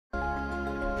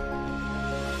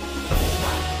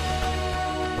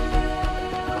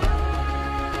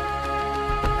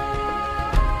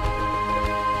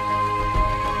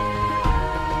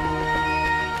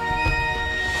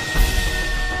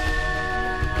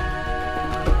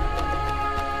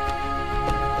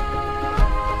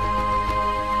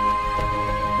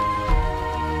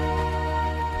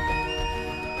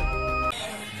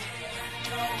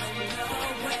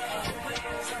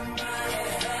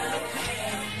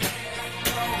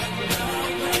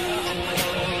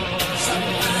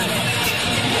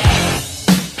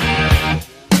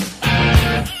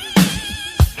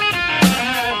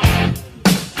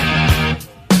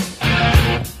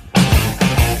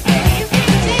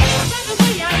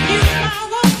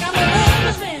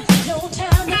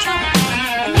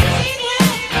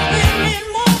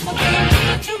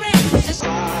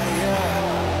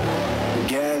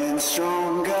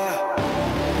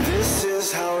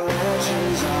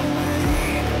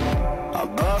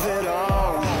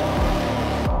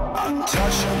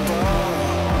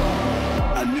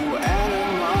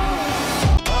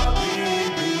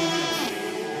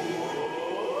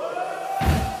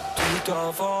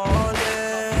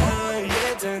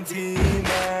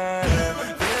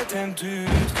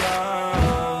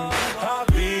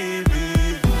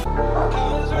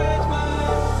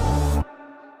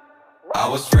I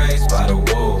was raised by the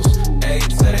wolves, ate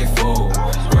till they fool.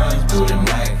 Run through the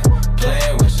night,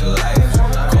 playing with your life.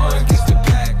 Going against the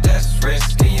pack, that's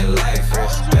risking your life.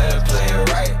 Better play it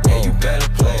right, yeah, you better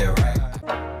play it right.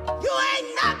 You ain't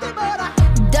nothing but a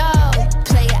dog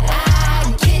player,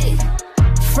 I get it.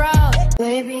 Fraud.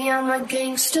 Baby, I'm a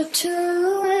gangster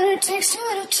too, and it takes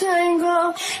two to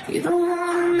tango. You don't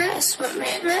wanna mess with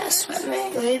me, mess with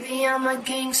me. Baby, I'm a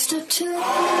gangster too.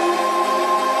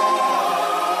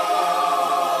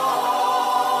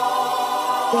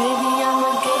 Baby, I'm a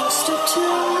gangster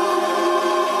too.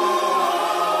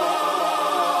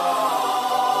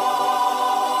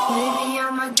 Baby,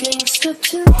 I'm a gangster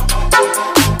too.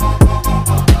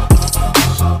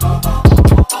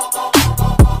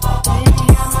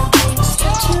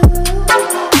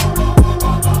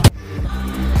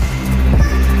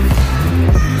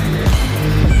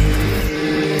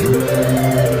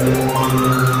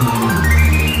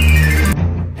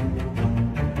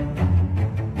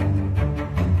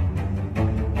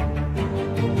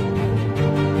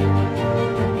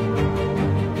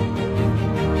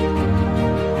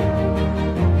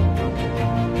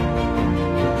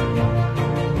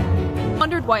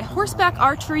 Why horseback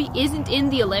archery isn't in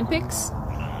the Olympics?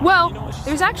 Well,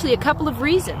 there's actually a couple of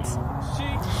reasons.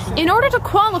 In order to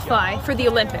qualify for the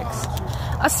Olympics,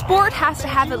 a sport has to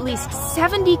have at least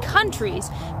 70 countries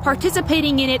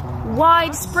participating in it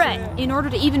widespread in order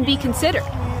to even be considered.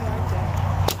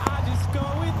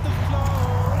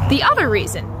 The other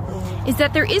reason is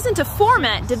that there isn't a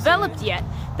format developed yet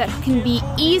that can be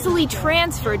easily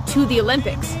transferred to the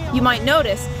Olympics. You might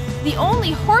notice the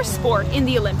only horse sport in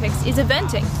the Olympics is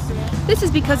eventing. This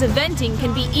is because eventing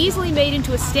can be easily made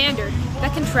into a standard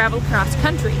that can travel across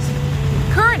countries.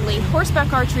 Currently,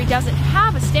 horseback archery doesn't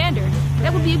have a standard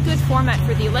that would be a good format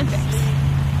for the Olympics.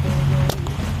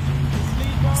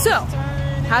 So,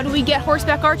 how do we get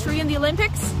horseback archery in the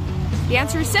Olympics? The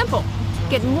answer is simple.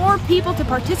 Get more people to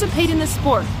participate in the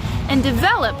sport and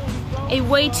develop a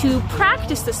way to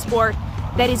practice the sport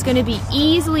that is going to be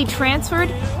easily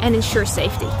transferred and ensure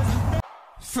safety.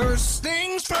 First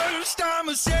things first,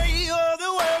 I'ma say all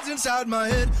the words inside my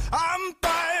head. I'm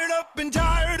fired up and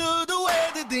tired of the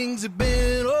way that things have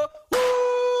been. Oh,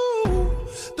 ooh,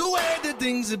 the way that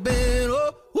things have been.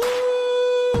 Oh, ooh.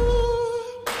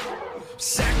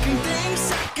 Second thing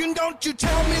second, don't you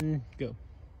tell me. Go.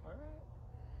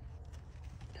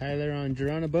 Tyler on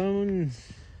Girona Bones.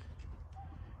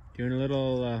 Doing a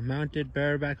little mounted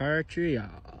bareback archery. Yeah.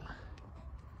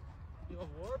 You have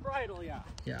war bridle, yeah.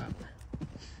 Yeah.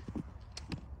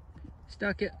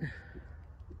 Stuck it.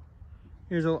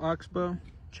 Here's a little oxbow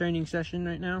training session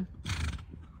right now.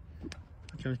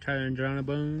 Here comes Tyler and Girona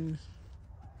Bones.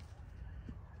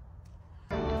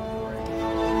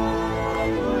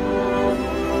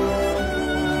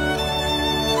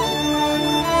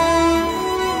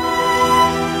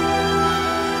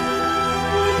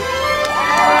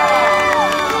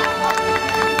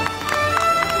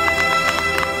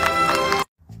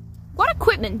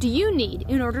 Do you need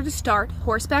in order to start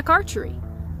horseback archery?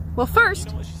 Well,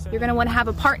 first, you're going to want to have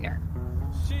a partner.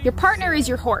 Your partner is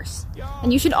your horse,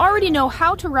 and you should already know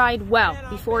how to ride well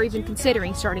before even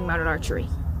considering starting mounted archery.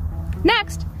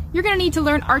 Next, you're going to need to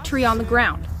learn archery on the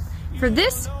ground. For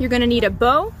this, you're going to need a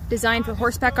bow designed for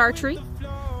horseback archery.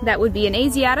 That would be an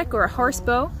Asiatic or a horse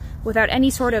bow without any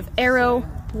sort of arrow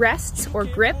rests or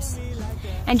grips.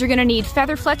 And you're going to need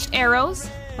feather-fletched arrows,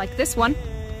 like this one.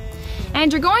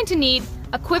 And you're going to need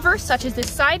a quiver such as this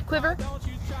side quiver,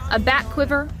 a back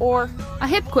quiver, or a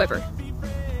hip quiver.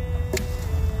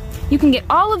 You can get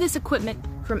all of this equipment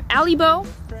from Alley Bow,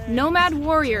 Nomad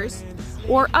Warriors,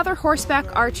 or other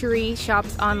horseback archery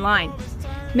shops online.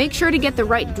 Make sure to get the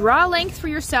right draw length for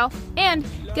yourself and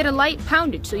get a light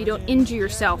poundage so you don't injure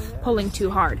yourself pulling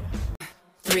too hard.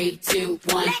 3, 2,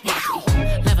 1,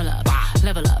 level up,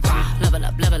 level up, level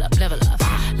up, level up, level up, level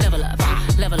up,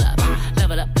 level up,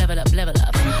 level up, level up, level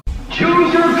up.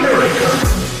 Choose your character.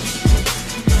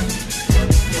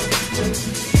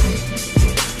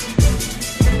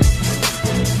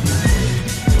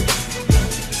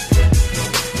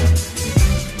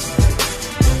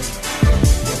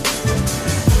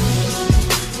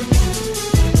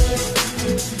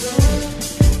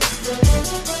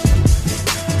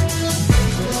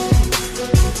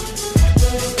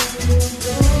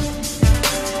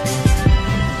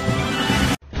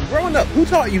 Growing up, who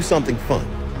taught you something fun?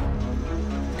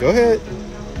 Go ahead.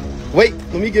 Wait,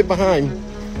 let me get behind.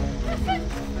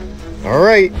 All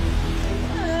right.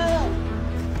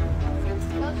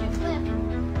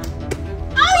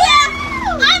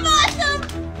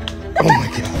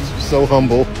 so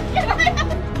humble.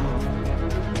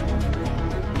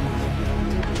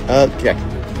 Okay.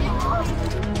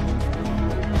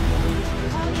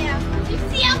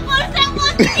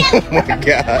 Oh my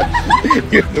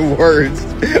God. You're the worst.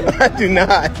 I do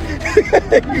not.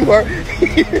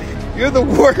 You're the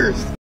worst.